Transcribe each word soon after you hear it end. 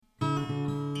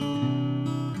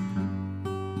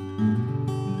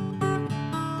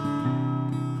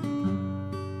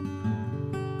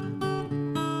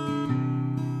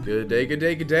Good day, good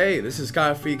day, good day. This is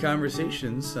Coffee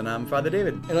Conversations, and I'm Father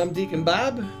David. And I'm Deacon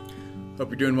Bob. Hope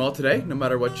you're doing well today, no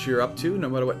matter what you're up to, no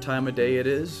matter what time of day it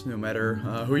is, no matter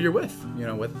who you're with. You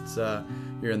know, whether it's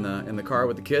you're in the car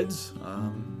with the kids,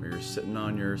 or you're sitting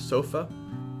on your sofa.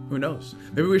 Who knows?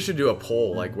 Maybe we should do a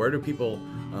poll, like where do people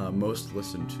most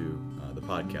listen to the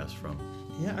podcast from?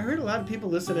 Yeah, I heard a lot of people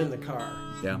listen in the car.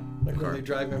 Yeah, like when they're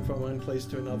driving from one place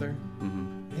to another.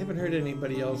 Mm-hmm. I haven't heard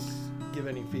anybody else give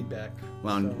any feedback.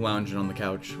 Lounging on the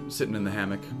couch, sitting in the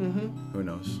hammock. Mm-hmm. Who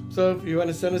knows? So if you want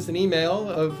to send us an email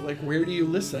of like where do you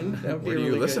listen? That would Where be do you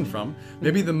really listen good. from?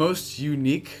 Maybe the most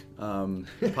unique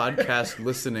podcast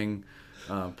listening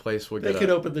place will get. They could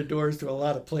open the doors to a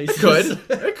lot of places.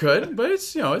 It could, but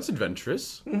it's it's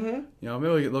adventurous. Mm-hmm.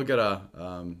 Maybe they'll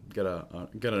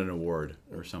get an award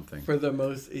or something For the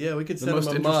most, we could the send most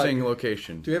them a interesting mug.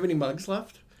 location. Do we have any mugs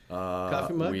left?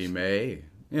 Coffee mugs? We may,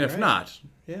 and if Right. not,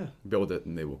 Yeah. build it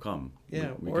and they will come.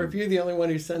 Yeah. We Or can- if you're the only one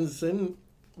who sends in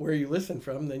where you listen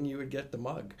from, then you would get the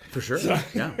mug. for sure,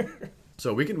 yeah.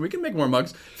 So we can make more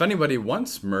mugs. If anybody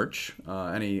wants merch,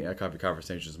 any Coffee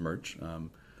Conversations merch,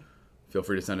 feel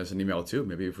free to send us an email too.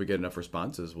 Maybe if we get enough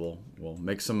responses, we'll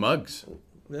make some mugs.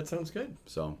 That sounds good.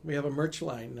 So We have a merch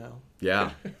line now.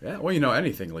 yeah. Well,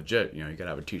 anything legit. You gotta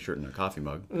have a T-shirt and a coffee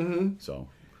mug. Mm-hmm. So,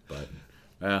 but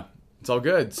yeah, it's all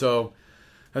good. So,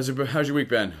 how's your week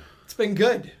been? It's been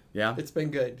good. Yeah, It's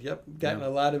been good. Yep. Gotten Yeah. a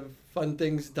lot of fun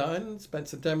things done. Spent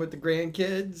some time with the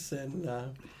grandkids and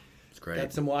it's great.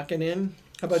 got some walking in.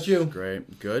 How about you?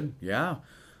 Great, good. Yeah,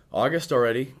 August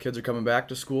already. Kids are coming back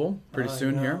to school pretty I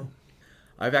soon here. know.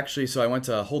 I went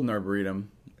to Holden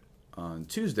Arboretum on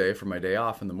Tuesday for my day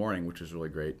off in the morning, which was really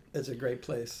great. It's a great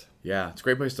place. Yeah, it's a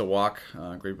great place to walk,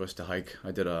 great place to hike.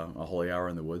 I did a holy hour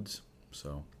in the woods,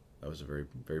 so that was a very,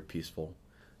 very peaceful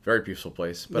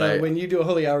place. But Now, when you do a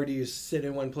holy hour, do you sit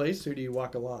in one place or do you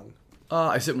walk along?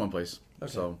 I sit in one place.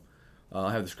 Okay. So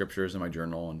I have the scriptures in my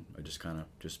journal, and I just kind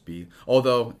of be.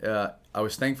 Although I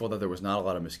was thankful that there was not a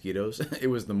lot of mosquitoes. It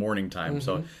was the morning time,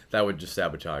 so that would just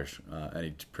sabotage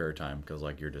any prayer time because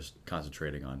you're just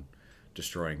concentrating on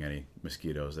destroying any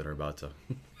mosquitoes that are about to.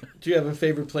 Do you have a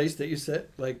favorite place that you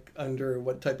sit? Like under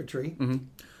what type of tree? Mm-hmm.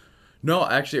 No,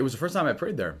 actually, it was the first time I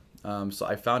prayed there. So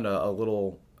I found a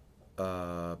little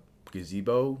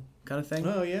gazebo kind of thing.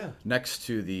 Oh, yeah. Next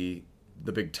to the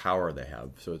big tower they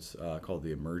have. So it's called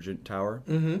the Emergent Tower.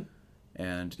 Mm-hmm.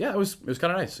 And yeah, it was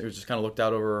kind of nice. It was just kind of looked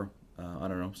out over,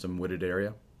 some wooded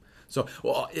area. So,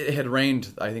 well, it had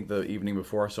rained, I think, the evening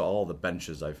before, so all the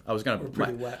benches Were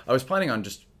pretty wet. I was planning on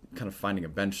just kind of finding a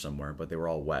bench somewhere, but they were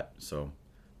all wet. So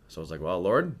I was like, well,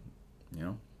 Lord,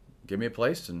 give me a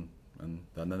place, and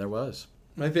then there was.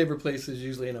 My favorite place is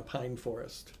usually in a pine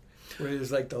forest where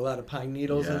there's a lot of pine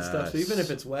needles and stuff. So Yes. even if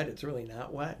it's wet, it's really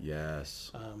not wet.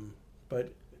 Yes.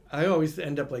 But I always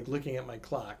end up looking at my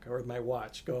clock or my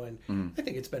watch going, Mhm. I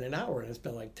think it's been an hour and it's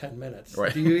been 10 minutes.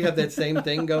 Right. Do you have that same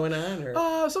thing going on?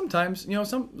 Or? Sometimes,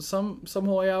 some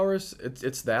holy hours,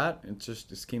 it's that. It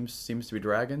seems to be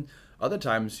dragging. Other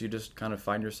times you just kind of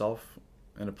find yourself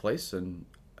in a place and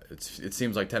it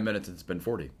seems like 10 minutes and it's been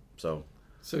 40. So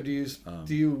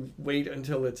Do you wait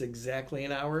until it's exactly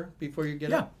an hour before you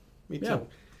get yeah. up? Me too. Yeah.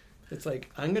 It's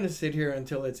I'm going to sit here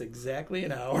until it's exactly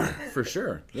an hour. For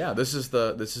sure. Yeah, this is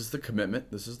the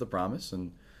commitment, this is the promise,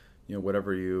 and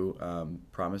whatever you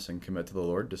promise and commit to the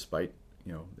Lord despite,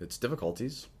 its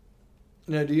difficulties.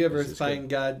 Now, do you ever This is find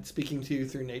God speaking to you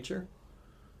through nature?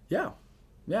 Yeah.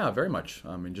 Yeah, very much.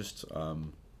 I mean, just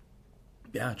through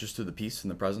the peace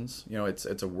and the presence.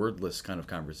 It's a wordless kind of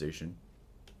conversation.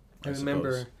 I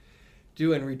remember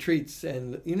doing retreats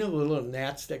and the little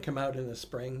gnats that come out in the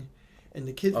spring, and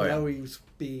the kids Oh, would yeah. always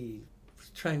be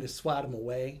trying to swat them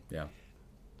away. Yeah.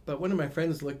 But one of my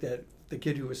friends looked at the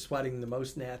kid who was swatting the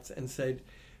most gnats and said,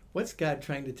 what's God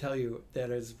trying to tell you that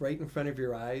is right in front of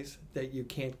your eyes that you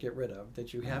can't get rid of,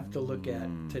 that you have to look at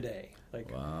today?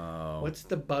 Wow. What's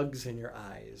the bugs in your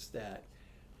eyes that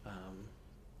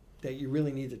you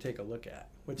really need to take a look at?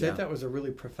 Which I Yeah. thought was a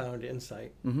really profound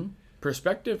insight. Mm-hmm.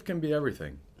 Perspective can be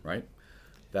everything, right?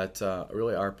 That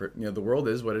really the world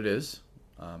is what it is,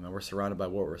 and we're surrounded by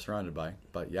what we're surrounded by.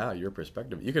 But yeah, your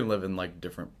perspective, you can live in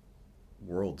different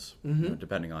worlds,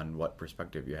 depending on what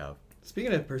perspective you have.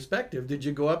 Speaking of perspective, did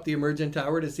you go up the Emergent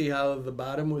Tower to see how the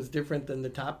bottom was different than the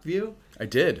top view? I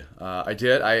did.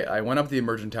 I went up the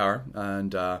Emergent Tower,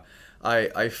 and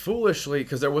I foolishly,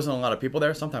 because there wasn't a lot of people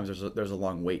there. Sometimes there's a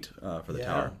long wait for the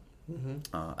tower.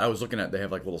 Mm-hmm. I was looking at, they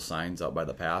have little signs out by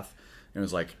the path. And it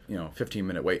was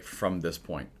 15-minute wait from this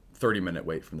point, 30-minute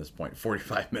wait from this point,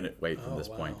 45-minute wait from this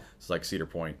point. It's like Cedar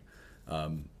Point.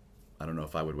 I don't know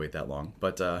if I would wait that long,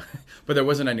 but there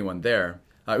wasn't anyone there.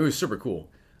 It was super cool.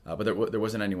 but there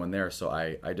wasn't anyone there, so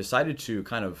I decided to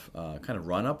kind of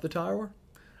run up the tower,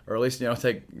 or at least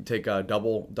take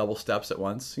double steps at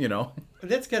once.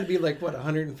 That's got to be like what,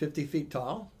 150 feet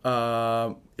tall?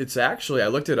 It's actually, I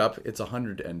looked it up. It's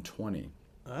 120.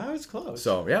 I was close.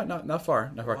 So yeah, not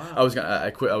far. Wow. I was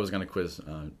gonna quiz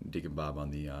Deacon Bob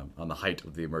on the height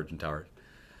of the emergent tower.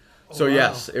 So wow.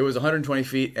 Yes, it was 120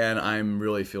 feet, and I'm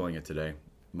really feeling it today.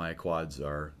 My quads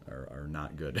are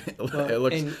not good.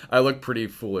 Well, I look pretty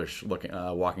foolish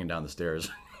walking down the stairs.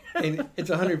 And it's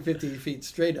 150 feet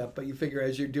straight up, but you figure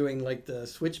as you're doing like the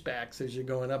switchbacks, as you're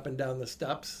going up and down the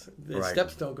steps, the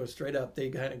steps don't go straight up; they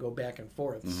kind of go back and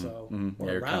forth, or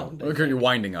around. You're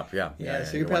winding up, yeah.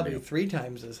 So you're probably 3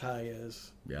 times as high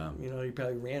as. Yeah. You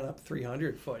probably ran up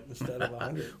 300 foot instead of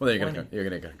 100. Well, then you're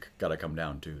gonna gotta come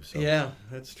down too. So. Yeah,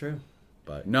 that's true.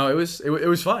 But no, it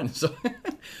was fun. So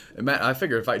I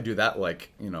figured if I do that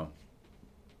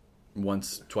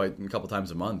once, twice, a couple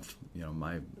times a month,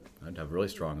 I'd have really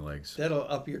strong legs. That'll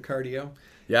up your cardio.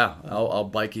 Yeah, I'll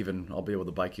be able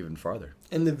to bike even farther.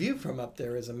 And the view from up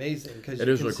there is amazing because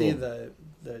you can see the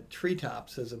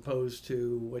treetops as opposed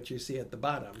to what you see at the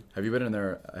bottom. Have you been in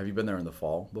there? Have you been there in the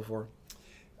fall before?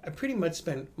 I pretty much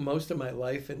spent most of my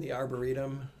life in the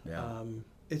Arboretum. Yeah.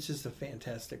 It's just a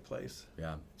fantastic place.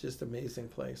 Yeah. Just amazing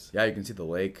place. Yeah, you can see the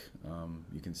lake.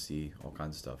 You can see all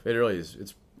kinds of stuff. It really is.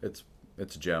 It's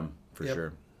a gem for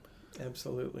sure.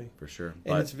 Absolutely. For sure.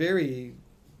 And it's very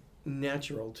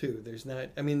natural too. There's not.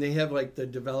 I mean, they have like the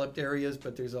developed areas,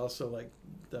 but there's also like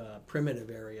the primitive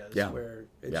areas where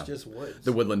it's just woods.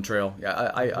 The Woodland Trail.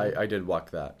 Yeah, I did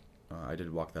walk that. I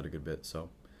did walk that a good bit. So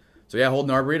yeah,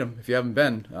 Holden Arboretum. If you haven't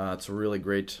been, it's a really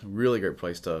great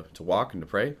place to walk and to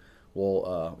pray.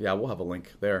 We'll have a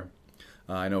link there.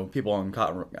 I know people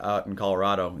out in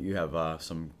Colorado. You have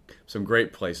some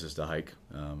great places to hike.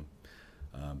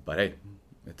 But hey,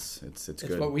 it's good.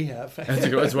 It's what we have.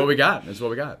 It's what we got. It's what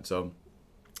we got. So,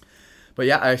 but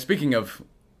yeah, speaking of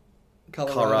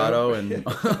Colorado and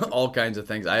all kinds of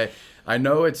things, I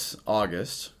know it's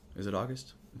August. Is it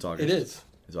August? It's August. It is.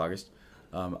 It's August.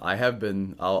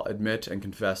 I'll admit and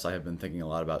confess, I have been thinking a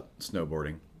lot about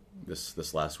snowboarding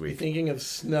this last week. You're thinking of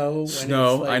snow?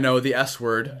 Snow. I know the S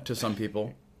word to some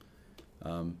people.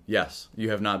 Yes. You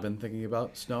have not been thinking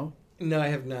about snow? No, I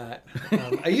have not.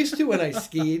 I used to when I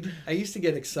skied. I used to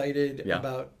get excited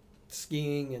about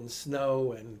skiing and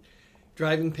snow and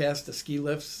driving past the ski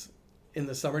lifts in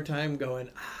the summertime going,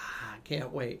 I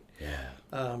can't wait.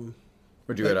 Yeah.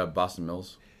 Where'd you go to Boston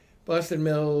Mills? Boston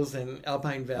Mills and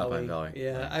Alpine Valley. Alpine Valley.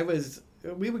 Yeah,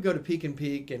 we would go to Peak and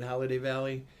Peak and Holiday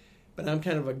Valley, but I'm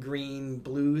kind of a green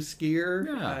blue skier.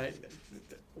 Yeah.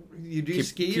 You do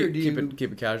ski or do you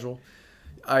keep it casual?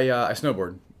 I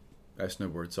snowboard.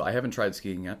 So I haven't tried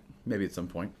skiing yet. Maybe at some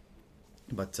point.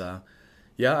 But I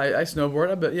snowboard.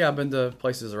 I've been to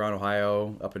places around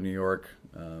Ohio, up in New York,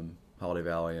 Holiday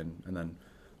Valley, and then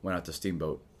went out to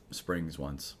Steamboat Springs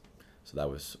once. So that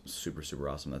was super, super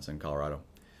awesome. That's in Colorado.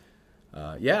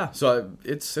 So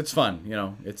it's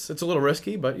fun. It's a little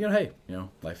risky, but hey,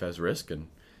 life has risk, and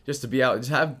just to be out,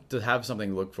 just have something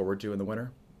to look forward to in the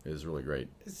winter is really great.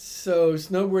 So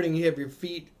snowboarding, you have your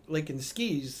feet like in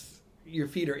skis. Your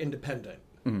feet are independent.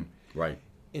 Mm-hmm. Right.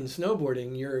 In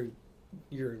snowboarding,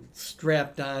 you're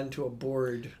strapped onto a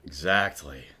board.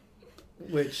 Exactly.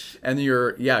 And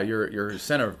your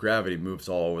center of gravity moves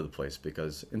all over the place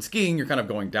because in skiing you're kind of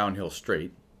going downhill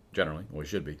straight generally. Well, you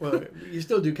should be. Well, you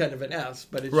still do kind of an S,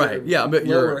 but it's right. Yeah, but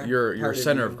your your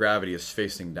center of gravity is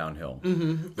facing downhill.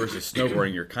 Mm-hmm. Versus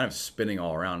snowboarding, you're kind of spinning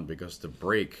all around because to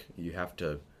brake you have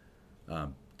to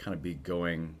kind of be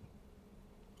going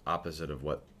opposite of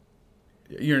what.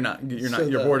 You're not. So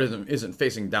your board isn't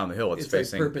facing down the hill. It's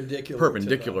facing like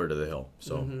perpendicular to the hill.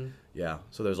 So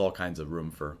so there's all kinds of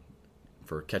room for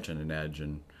catching an edge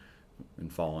and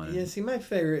falling. Yeah. See, my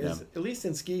favorite is at least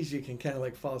in skis you can kind of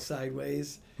like fall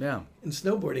sideways. Yeah. In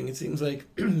snowboarding, it seems like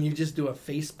you just do a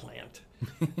face plant.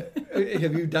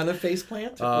 Have you done a face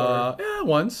plant? Yeah,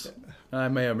 once. I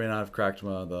may or may not have cracked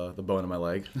the bone in my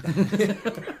leg.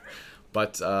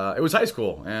 But it was high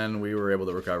school, and we were able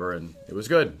to recover, and it was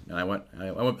good. And I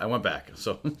went back.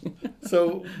 So,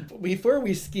 so before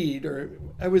we skied, or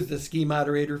I was the ski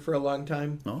moderator for a long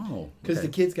time. Oh, because the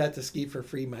kids got to ski for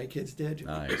free. My kids did.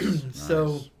 Nice.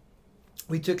 So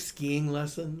we took skiing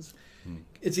lessons.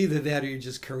 It's either that or you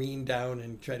just careen down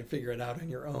and try to figure it out on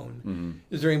your own. Mm-hmm.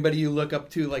 Is there anybody you look up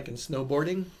to, like in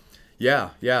snowboarding?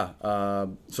 Yeah.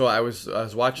 So I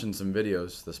was watching some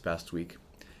videos this past week.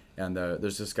 And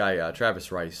there's this guy,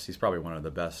 Travis Rice. He's probably one of the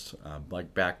best,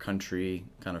 like backcountry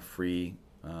kind of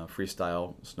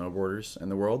freestyle snowboarders in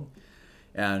the world.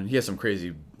 And he has some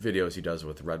crazy videos he does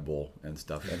with Red Bull and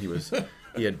stuff. And he was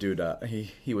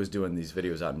he was doing these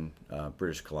videos out in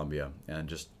British Columbia and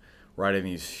just riding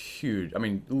these huge, I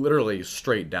mean, literally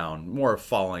straight down, more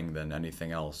falling than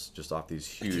anything else, just off these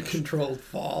huge controlled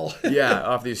fall. yeah,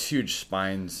 off these huge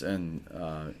spines and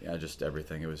just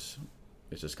everything. It's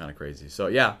just kind of crazy. So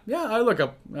yeah, I look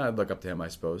up to him, I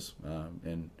suppose,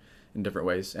 in different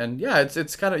ways. And yeah,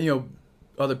 it's kind of, you know,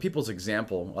 other people's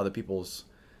example, other people's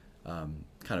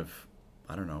kind of,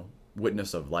 I don't know,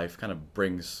 witness of life kind of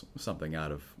brings something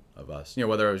out of us. You know,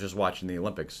 whether I was just watching the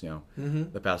Olympics, you know,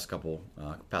 the past couple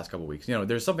weeks, you know,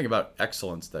 there's something about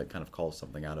excellence that kind of calls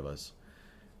something out of us.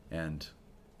 And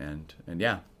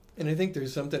yeah. And I think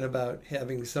there's something about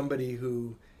having somebody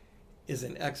who is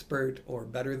an expert or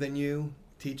better than you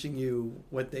teaching you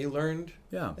what they learned,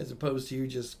 yeah, as opposed to you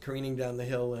just careening down the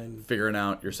hill and figuring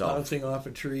out yourself, bouncing off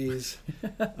of trees.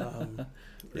 For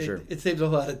sure. It saves a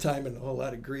lot of time and a whole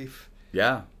lot of grief.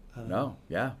 Yeah.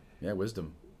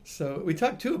 Wisdom. So we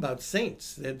talked too about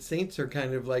saints. That saints are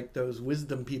kind of like those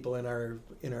wisdom people in our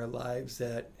lives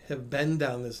that have been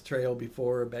down this trail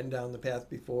before, or been down the path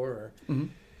before, or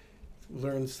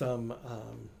learned some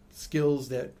skills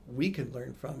that we can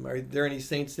learn from. Are there any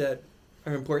saints that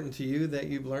are important to you that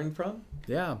you've learned from?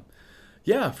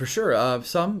 Yeah, for sure.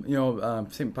 Some, you know,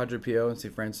 St. Padre Pio and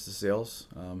St. Francis de Sales,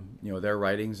 you know, their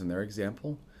writings and their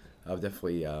example have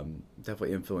definitely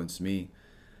influenced me.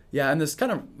 Yeah, and this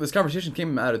conversation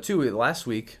came out of two. Last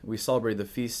week we celebrated the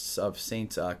feasts of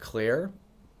Saint Clare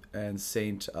and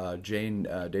Saint Jane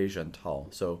de Chantal.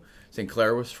 So Saint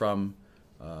Clare was from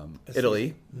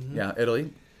Italy,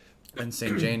 Italy, and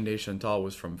Saint Jane de Chantal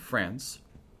was from France,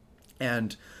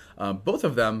 and both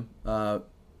of them.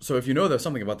 So if you know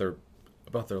something about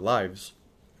their lives,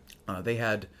 they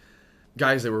had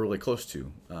guys they were really close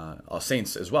to,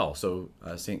 saints as well. So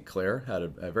Saint Clare had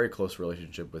a very close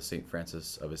relationship with Saint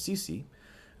Francis of Assisi,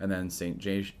 and then Saint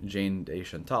Jane de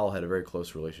Chantal had a very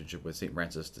close relationship with Saint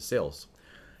Francis de Sales,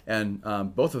 and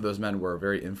both of those men were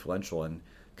very influential in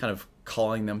kind of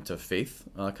calling them to faith.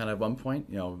 Kind of at one point,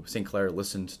 you know, Saint Clare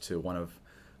listened to one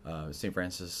of Saint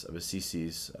Francis of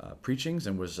Assisi's preachings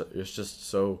and was just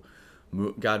so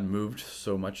God moved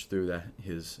so much through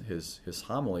his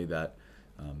homily that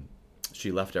she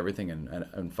left everything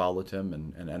and followed him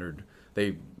and entered.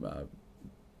 They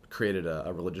created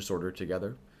a religious order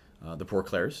together, the Poor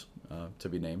Clares, to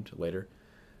be named later.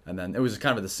 And then it was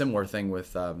kind of the similar thing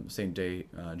with Saint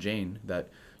Jane, that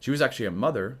she was actually a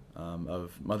mother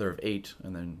of 8,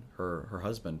 and then her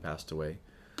husband passed away.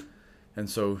 And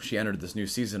so she entered this new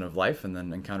season of life and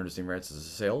then encountered St. Francis of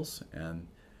Sales. And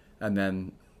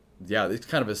then, yeah, it's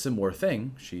kind of a similar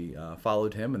thing. She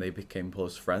followed him and they became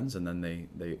close friends. And then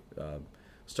they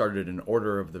started an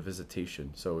order of the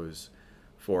Visitation. So it was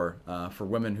for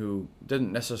women who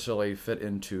didn't necessarily fit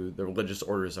into the religious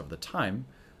orders of the time,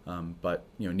 but,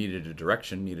 you know, needed a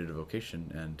direction, needed a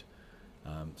vocation. And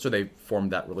so they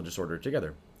formed that religious order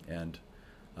together. And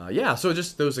so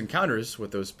just those encounters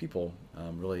with those people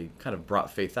really kind of brought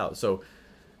faith out. So,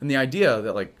 and the idea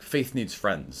that, like, faith needs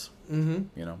friends, you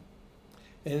know.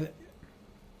 And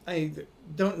I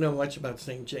don't know much about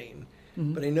St. Jane,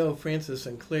 but I know Francis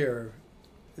and Clare,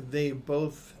 they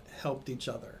both helped each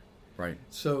other. Right.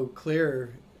 So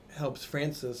Clare helps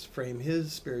Francis frame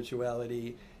his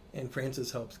spirituality, and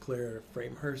Francis helps Clare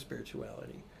frame her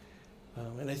spirituality.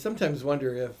 And I sometimes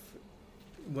wonder if,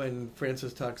 when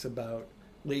Francis talks about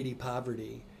Lady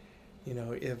Poverty, you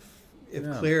know, if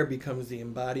Clare becomes the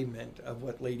embodiment of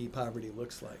what Lady Poverty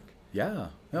looks like. Yeah.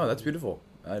 No, that's beautiful.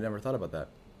 I never thought about that.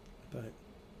 But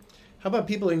how about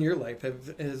people in your life?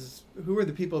 Who are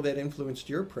the people that influenced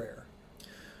your prayer?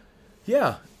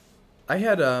 Yeah, I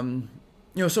had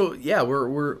so yeah,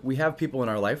 we have people in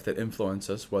our life that influence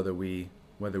us, whether we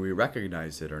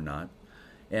recognize it or not,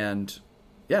 and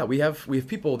yeah, we have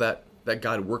people that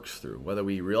God works through, whether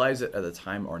we realize it at the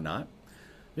time or not.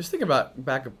 Just think about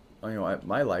back, you know, at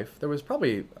my life, there was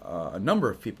probably a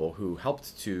number of people who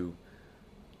helped to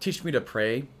teach me to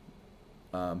pray,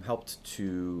 helped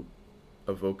to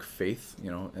evoke faith, you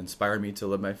know, inspire me to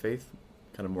live my faith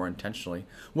kind of more intentionally,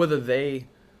 whether they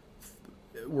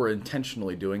were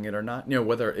intentionally doing it or not, you know,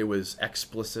 whether it was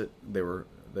explicit, they were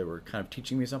kind of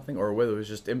teaching me something, or whether it was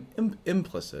just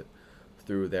implicit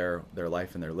through their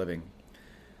life and their living.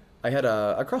 I had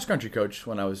a cross country coach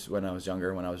when I was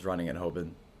younger, when I was running at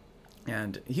Hoban,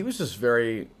 and he was just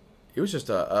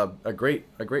a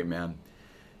great man,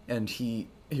 and he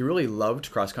really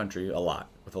loved cross country a lot,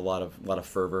 with a lot of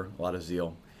fervor, a lot of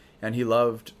zeal, and he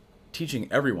loved teaching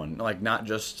everyone, like not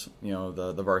just, you know,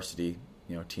 the varsity,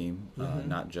 you know, team,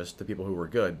 not just the people who were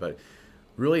good, but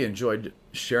really enjoyed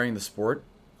sharing the sport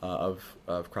of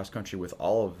cross country with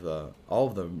all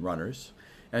of the runners,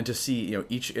 and to see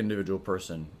each individual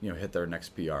person hit their next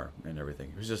PR and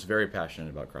everything. He was just very passionate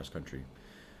about cross country.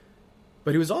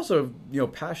 But he was also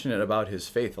passionate about his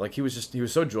faith. Like he was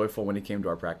so joyful when he came to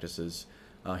our practices.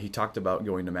 He talked about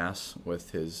going to mass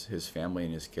with his family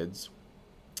and his kids.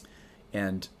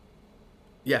 And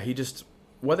yeah, he just,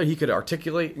 whether he could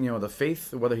articulate the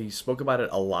faith, whether he spoke about it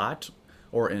a lot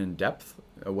or in depth,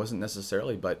 it wasn't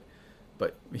necessarily, but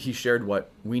he shared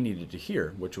what we needed to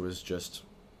hear, which was just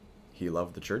he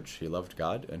loved the church, he loved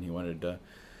God, and he wanted to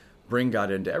bring God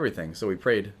into everything. So we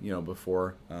prayed,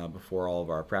 before all of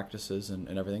our practices and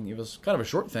everything. It was kind of a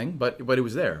short thing, but it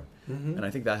was there. Mm-hmm. And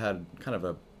I think that had kind of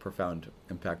a profound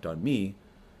impact on me,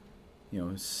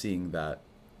 seeing that,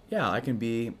 yeah, I can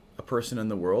be a person in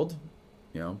the world,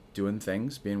 doing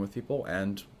things, being with people,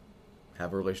 and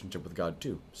have a relationship with God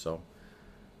too. So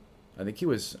I think he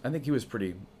was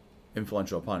pretty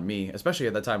influential upon me, especially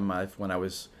at that time in my life when I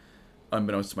was,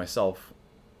 unbeknownst to myself,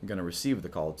 going to receive the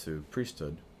call to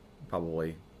priesthood,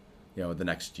 probably, the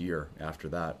next year after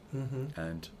that. Mm-hmm.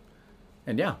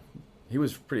 And yeah, he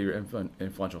was pretty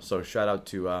influential. So shout out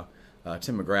to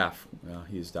Tim McGrath.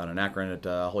 He's down in Akron at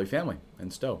Holy Family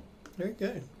in Stowe. Very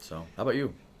good. So how about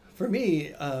you? For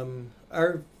me,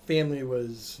 our family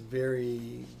was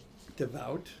very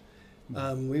devout.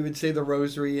 We would say the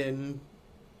rosary in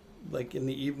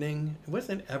the evening. It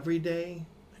wasn't every day.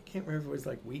 I can't remember if it was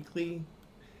like weekly.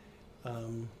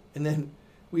 And then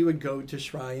we would go to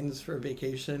shrines for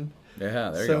vacation.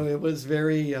 Yeah, there you go. So it was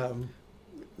very,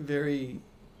 very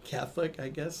Catholic, I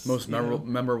guess. Most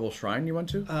memorable shrine you went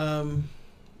to?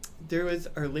 There was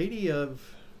Our Lady of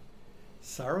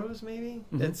Sorrows, maybe?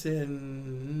 Mm-hmm. That's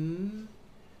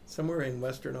somewhere in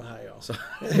Western Ohio.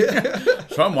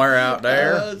 Somewhere out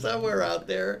there. Somewhere out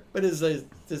there. But it's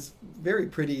this very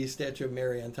pretty statue of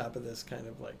Mary on top of this kind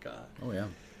of like... oh, yeah.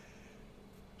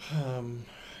 I'm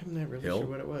not really sure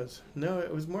what it was. No,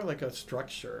 it was more like a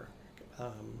structure.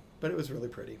 But it was really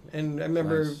pretty. And I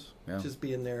remember just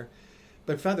being there.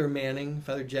 But Father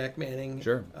Jack Manning,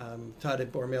 sure. Taught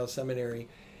at Bormale Seminary.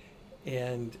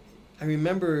 And I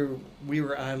remember we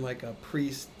were on like a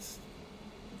priest's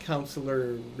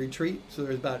counselor retreat. So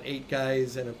there was about 8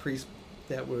 guys and a priest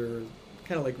that were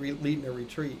kind of like leading a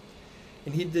retreat.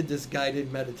 And he did this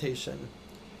guided meditation,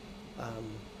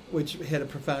 which had a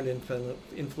profound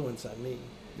influence on me.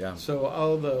 Yeah. So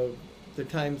all the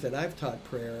times that I've taught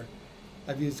prayer,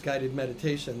 I've used guided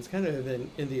meditations, kind of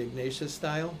in the Ignatius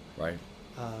style. Right.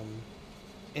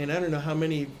 And I don't know how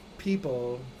many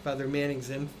people Father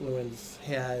Manning's influence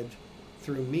had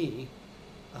through me.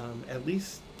 At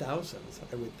least thousands,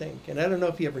 I would think. And I don't know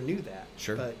if he ever knew that.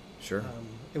 Sure. But sure.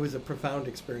 It was a profound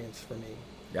experience for me.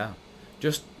 Yeah.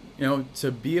 Just,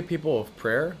 to be a people of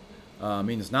prayer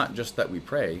means not just that we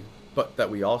pray, but that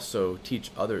we also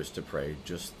teach others to pray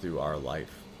just through our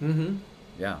life. Mm-hmm.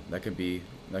 Yeah, that could be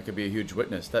a huge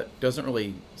witness. That doesn't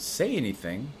really say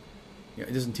anything.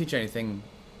 It doesn't teach anything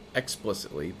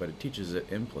explicitly, but it teaches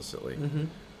it implicitly. Mm-hmm.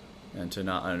 And to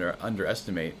not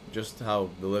underestimate just how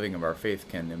the living of our faith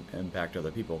can impact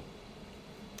other people.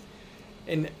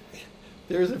 And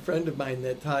there's a friend of mine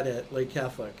that taught at Lake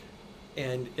Catholic,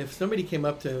 and if somebody came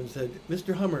up to him and said,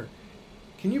 "Mr. Hummer,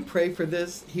 can you pray for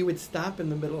this?" he would stop in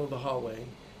the middle of the hallway,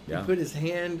 and put his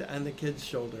hand on the kid's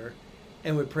shoulder,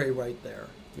 and would pray right there.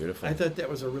 Beautiful. I thought that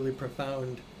was a really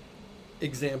profound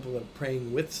example of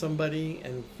praying with somebody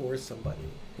and for somebody.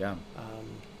 Yeah.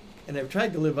 And I've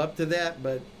tried to live up to that,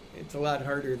 but it's a lot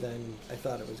harder than I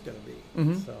thought it was going to be.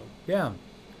 Mm-hmm. So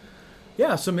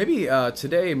yeah. So maybe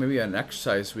today, maybe an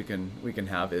exercise we can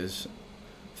have is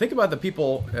think about the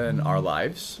people in our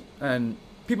lives and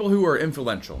people who are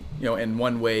influential, in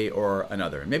one way or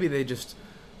another. Maybe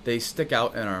they stick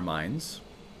out in our minds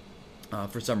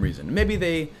for some reason. Maybe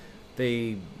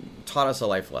they taught us a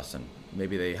life lesson.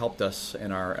 Maybe they helped us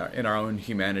in our own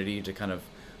humanity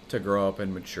to grow up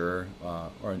and mature,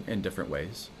 or in different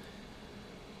ways.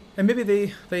 And maybe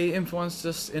they influenced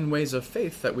us in ways of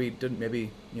faith that we didn't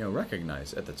maybe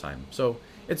recognize at the time. So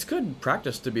it's good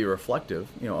practice to be reflective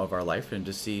of our life and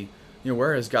to see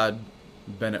where has God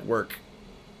been at work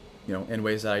in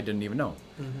ways that I didn't even know.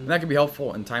 Mm-hmm. And that can be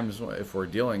helpful in times if we're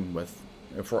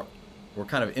we're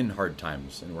kind of in hard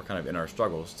times and we're kind of in our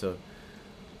struggles to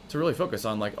really focus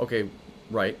on okay,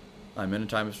 right, I'm in a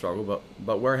time of struggle,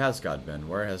 but where has God been?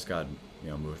 Where has God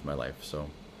moved my life? So.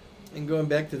 And going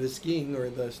back to the skiing or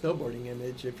the snowboarding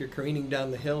image, if you're careening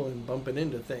down the hill and bumping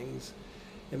into things,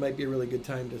 it might be a really good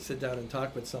time to sit down and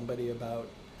talk with somebody about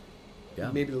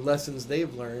maybe the lessons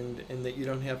they've learned and that you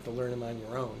don't have to learn them on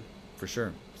your own. For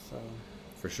sure. So.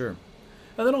 For sure.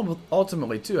 And then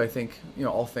ultimately, too, I think,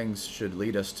 all things should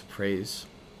lead us to praise,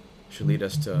 should lead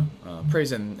us to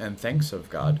praise and thanks of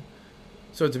God.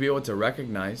 So to be able to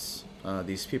recognize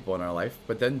these people in our life,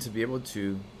 but then to be able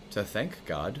to thank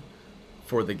God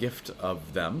for the gift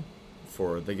of them,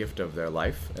 for the gift of their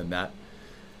life, and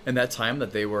that time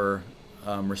that they were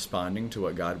responding to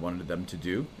what God wanted them to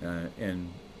do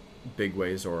in big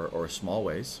ways or small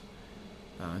ways,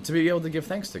 to be able to give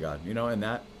thanks to God, and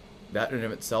that in and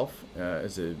of itself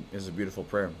is a beautiful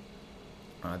prayer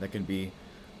that can be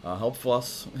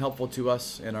helpful to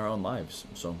us in our own lives.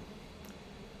 So,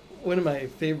 one of my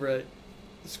favorite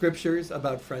scriptures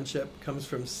about friendship comes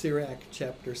from Sirach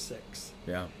chapter 6.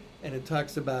 Yeah. And it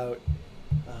talks about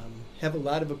have a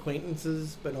lot of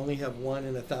acquaintances, but only have 1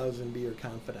 in 1,000 be your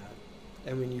confidant.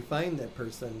 And when you find that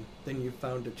person, then you've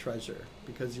found a treasure,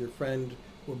 because your friend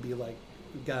will be like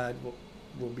God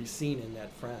will be seen in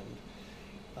that friend.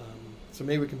 So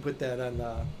maybe we can put that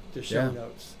on the show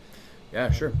notes.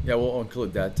 Yeah, sure. Yeah, we'll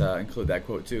include that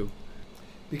quote too.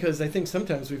 Because I think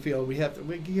sometimes we feel we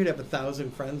could have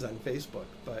 1,000 friends on Facebook,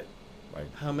 but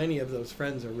how many of those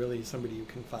friends are really somebody you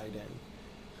confide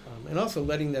in? And also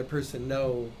letting that person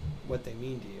know what they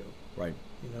mean to you. Right.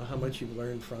 How much you've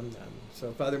learned from them.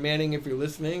 So Father Manning, if you're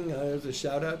listening, there's a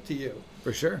shout out to you.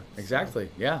 For sure. Exactly.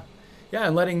 Yeah. Yeah,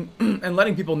 and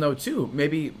letting people know too.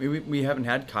 Maybe we haven't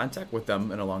had contact with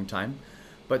them in a long time,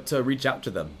 but to reach out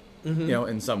to them. Mm-hmm.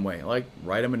 In some way, like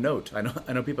write them a note. I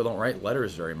know people don't write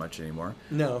letters very much anymore.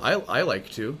 No, I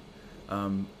like to,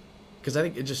 because I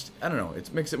think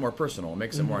it makes it more personal. It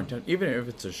makes it more intense, even if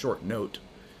it's a short note.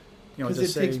 Because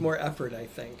it takes more effort, I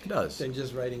think. It does. Than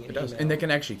just writing an email. Does, and they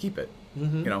can actually keep it.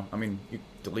 Mm-hmm. You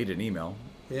delete an email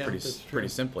pretty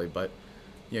simply, but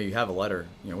you have a letter.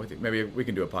 With it. Maybe we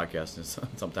can do a podcast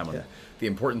sometime on the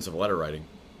importance of letter writing,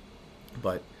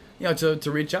 but.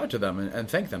 To reach out to them and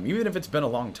thank them, even if it's been a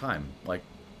long time. Like,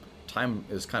 time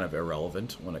is kind of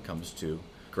irrelevant when it comes to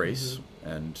grace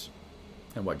and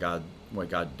what God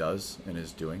does and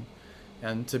is doing,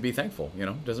 and to be thankful.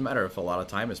 Doesn't matter if a lot of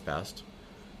time has passed.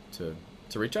 To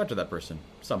reach out to that person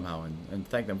somehow and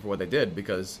thank them for what they did,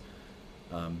 because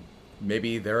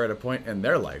maybe they're at a point in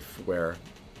their life where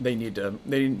they need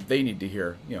to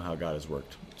hear how God has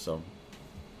worked. So,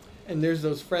 and there's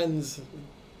those friends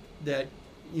that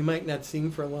you might not see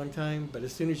for a long time, but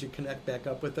as soon as you connect back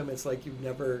up with them, it's like you've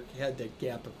never had that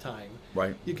gap of time.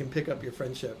 Right. You can pick up your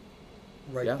friendship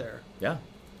there. Yeah.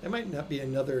 That might not be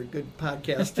another good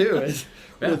podcast too. Is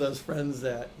one of those friends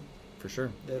that, for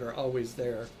sure, that are always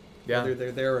there, whether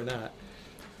they're there or not.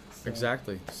 So.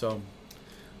 Exactly. So,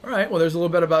 all right. Well, there's a little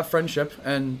bit about friendship,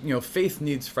 and faith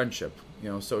needs friendship.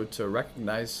 So to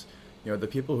recognize, the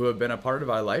people who have been a part of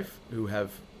our life, who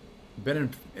have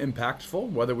been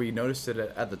impactful, whether we noticed it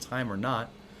at the time or not,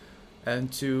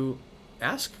 and to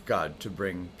ask God to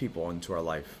bring people into our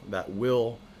life that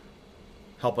will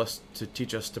help us, to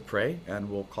teach us to pray, and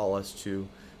will call us to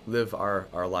live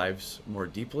our lives more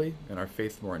deeply and our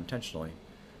faith more intentionally.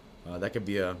 That could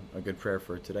be a good prayer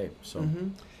for today. So,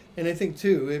 And I think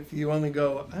too, if you only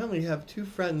go, I only have 2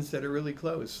 friends that are really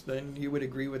close, then you would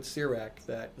agree with Sirach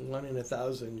that 1 in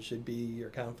 1,000 should be your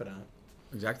confidant.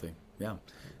 Exactly. Yeah.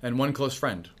 And 1 close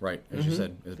friend, right, as you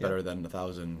said, is better than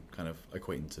 1,000 kind of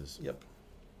acquaintances. Yep.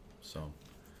 So,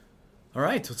 all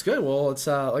right, that's good. Well,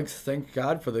 let's thank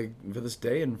God for this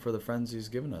day and for the friends He's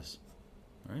given us.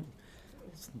 All right.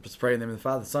 Let's pray in the name of the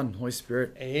Father, the Son, Holy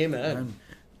Spirit. Amen.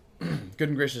 Good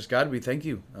and gracious God, we thank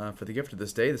you for the gift of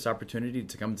this day, this opportunity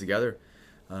to come together,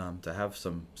 to have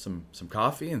some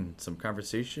coffee and some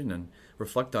conversation and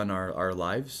reflect on our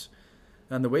lives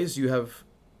and the ways you have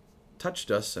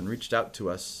touched us and reached out to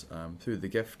us through the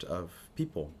gift of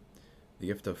people, the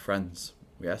gift of friends.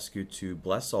 We ask you to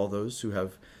bless all those who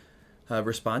have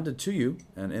responded to you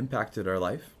and impacted our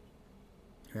life.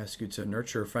 We ask you to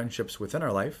nurture friendships within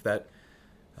our life that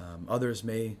others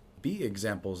may be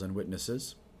examples and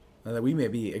witnesses, and that we may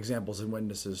be examples and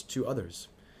witnesses to others.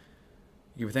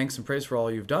 We give thanks and praise for all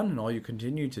you've done and all you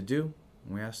continue to do.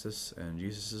 And we ask this in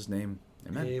Jesus' name.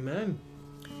 Amen. Amen.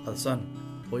 Father,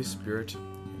 Son, Holy Spirit.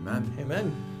 Amen.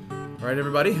 Amen. All right,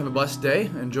 everybody. Have a blessed day.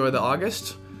 Enjoy the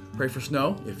August. Pray for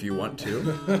snow if you want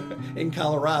to. In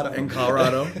Colorado. In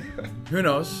Colorado. Who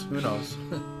knows?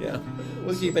 Yeah.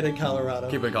 We'll keep it in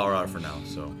Colorado. Keep it in Colorado for now.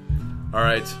 So, all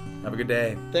right. Have a good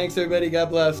day. Thanks, everybody.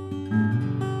 God bless.